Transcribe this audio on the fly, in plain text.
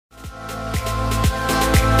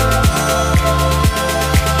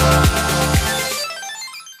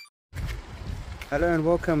Hello and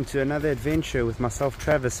welcome to another adventure with myself,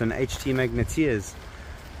 Travis, and HT Magneteers.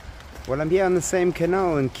 Well, I'm here on the same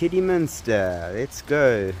canal in Kidderminster. Let's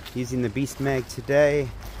go. Using the Beast Mag today.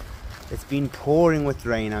 It's been pouring with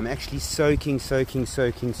rain. I'm actually soaking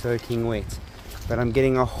wet. But I'm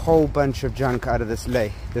getting a whole bunch of junk out of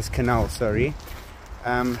this canal, sorry.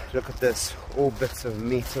 Look at this. All bits of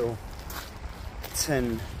metal,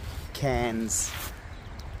 tin, cans,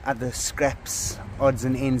 other scraps, odds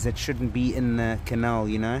and ends that shouldn't be in the canal,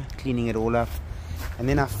 you know, cleaning it all up. And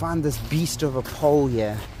then I found this beast of a pole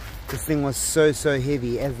here. This thing was so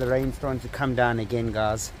heavy. As the rain's starting to come down again,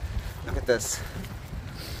 guys, look at this.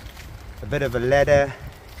 A bit of a ladder,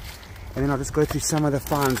 and then I'll just go through some of the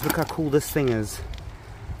finds. Look how cool this thing is.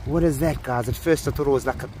 What is that, guys? At first I thought it was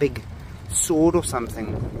like a big sword or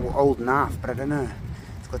something, or old knife, but I don't know.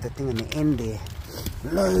 It's got that thing on the end there.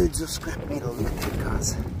 Loads of scrap metal. Look at that,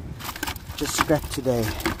 guys. Just scrap today,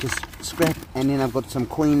 just scrap. And then I've got some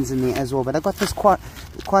coins in there as well. But I got this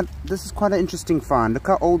this is quite an interesting find. Look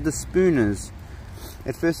how old the spoon is.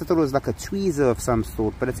 At first I thought it was like a tweezer of some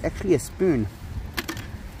sort, but it's actually a spoon.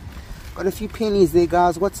 Got a few pennies there,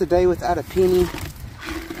 guys. What's a day without a penny?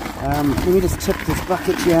 Let me just tip this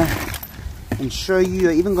bucket here and show you.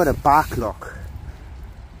 I even got a bike lock.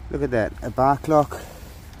 Look at that, a bike lock.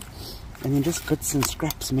 And then just bits and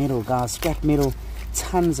scraps metal, guys. Scrap metal,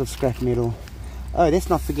 tons of scrap metal. Oh,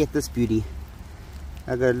 let's not forget this beauty.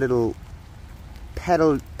 I got a little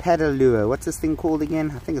paddle lure. What's this thing called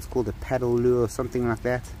again? I think it's called a paddle lure or something like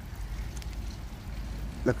that.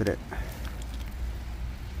 Look at it.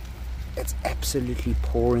 It's absolutely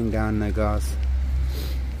pouring down there, guys.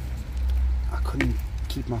 I couldn't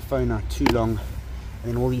keep my phone out too long.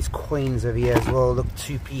 And then all these coins over here as well. Look,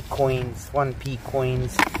 2p coins, 1p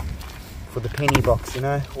coins. For the penny box, you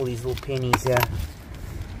know, all these little pennies here.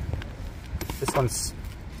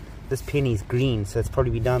 This penny's green, so it's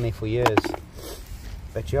probably been down there for years.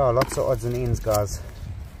 But yeah, lots of odds and ends, guys.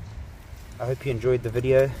 I hope you enjoyed the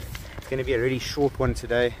video. It's going to be a really short one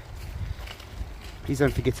today. Please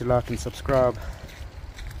don't forget to like and subscribe.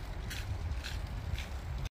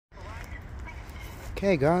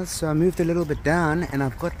 Okay, guys, so I moved a little bit down, and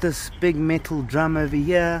I've got this big metal drum over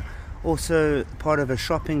here. Also part of a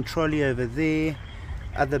shopping trolley over there,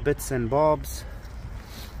 other bits and bobs,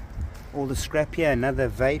 all the scrap here, another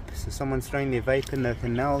vape, so someone's throwing their vape in the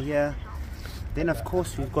canal here. Then of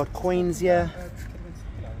course we've got coins here,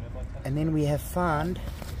 and then we have found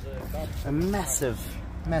a massive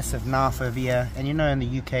knife over here. And you know, in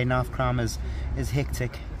the UK knife crime is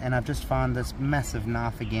hectic, and I've just found this massive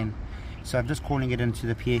knife again, so I'm just calling it into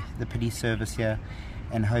the police service here,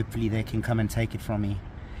 and hopefully they can come and take it from me.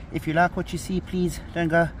 If you like what you see, please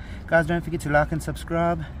guys, don't forget to like and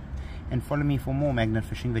subscribe, and follow me for more magnet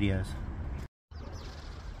fishing videos.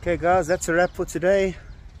 Okay, guys, that's a wrap for today.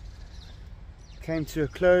 Came to a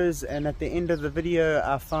close, and at the end of the video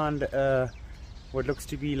I found what looks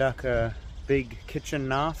to be like a big kitchen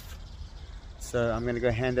knife, so I'm going to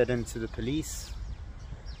go hand that in to the police.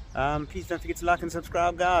 Please don't forget to like and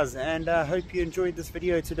subscribe, guys, and I hope you enjoyed this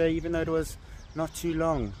video today, even though it was not too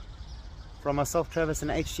long. From myself, Travis, and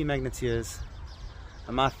HT Magneteers,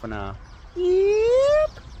 I'm out for now.